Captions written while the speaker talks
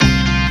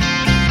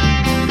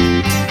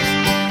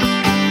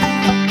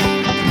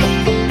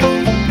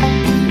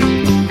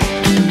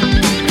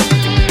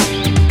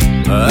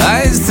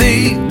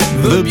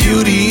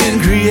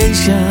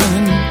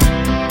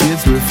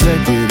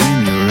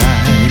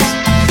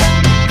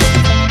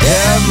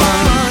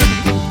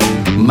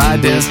my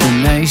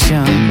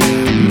destination.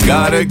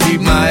 Gotta keep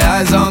my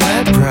eyes on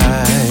that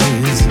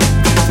prize.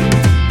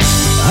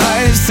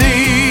 I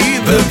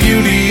see the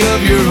beauty of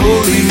your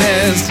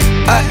holiness.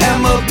 I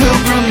am a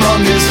pilgrim on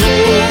this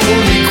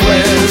holy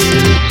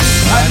quest.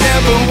 I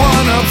never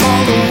wanna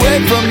fall away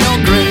from your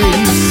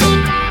grace.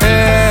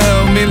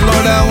 Help me,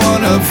 Lord, I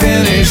wanna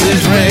finish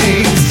this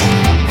race.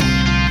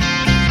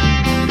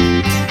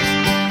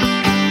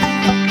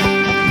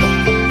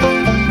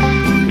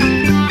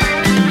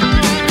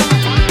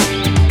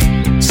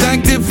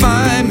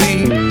 Sanctify me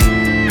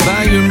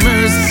by your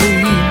mercy,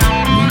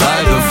 by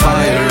the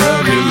fire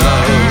of your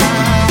love.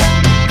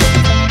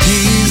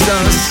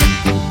 Jesus,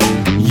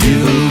 you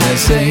have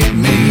saved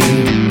me.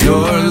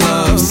 Your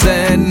love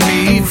set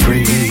me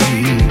free.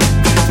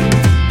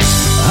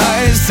 I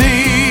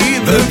see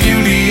the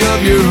beauty of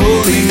your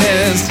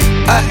holiness.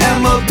 I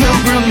am a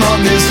pilgrim on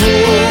this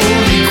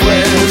holy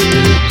quest.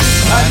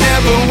 I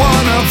never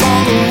wanna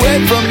fall away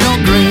from your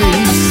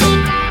grace.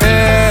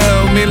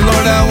 Help me,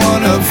 Lord, I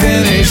wanna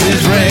finish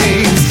this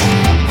race.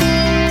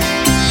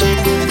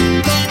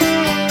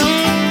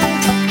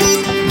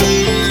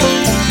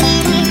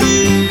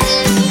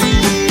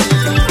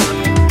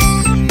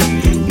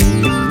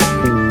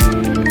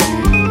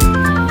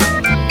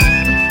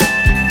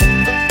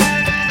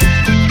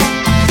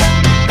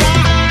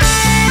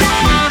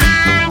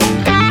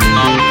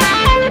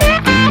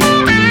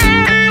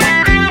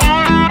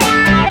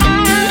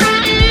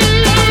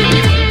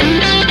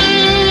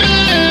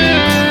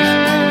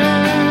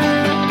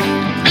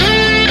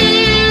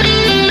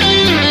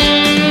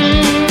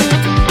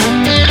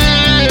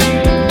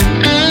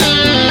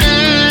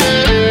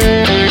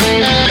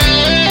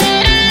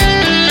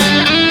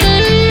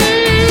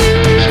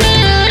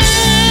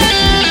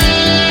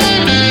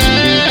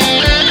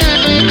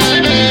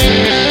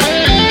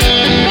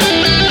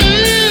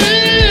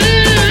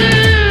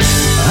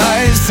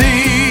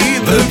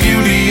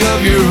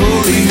 Your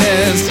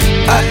holiness,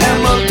 I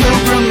am a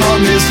pilgrim on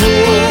this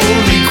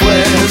holy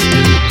quest.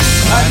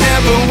 I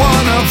never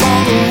wanna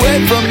fall away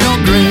from your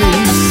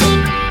grace.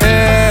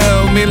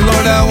 Help me,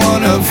 Lord, I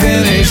wanna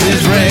finish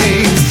this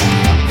race.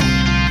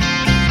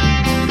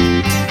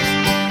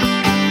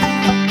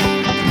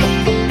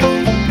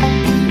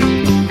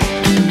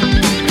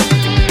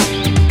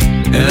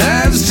 And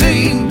I've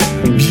seen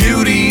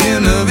beauty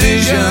in a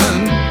vision,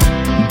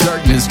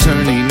 darkness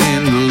turning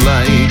into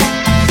light.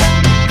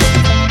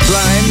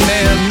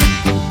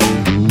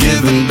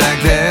 Giving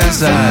back their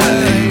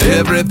sight.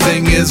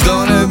 Everything is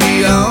gonna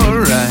be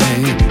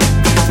alright.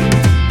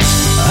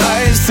 I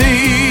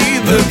see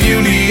the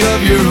beauty of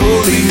your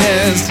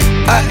holiness.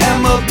 I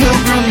am a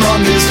pilgrim on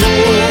this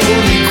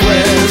holy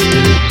quest.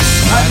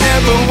 I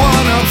never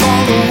wanna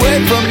fall away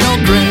from your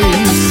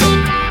grace.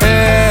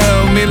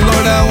 Help me,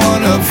 Lord, I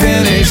wanna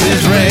finish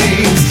this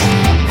race.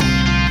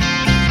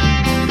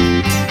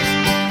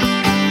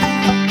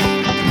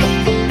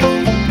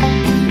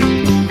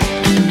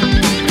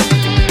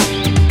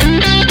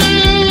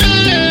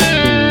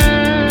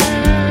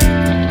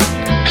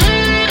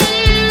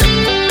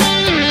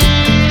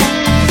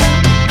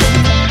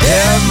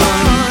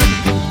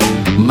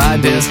 My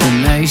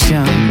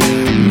destination.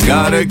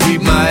 Gotta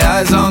keep my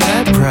eyes on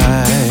that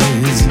prize.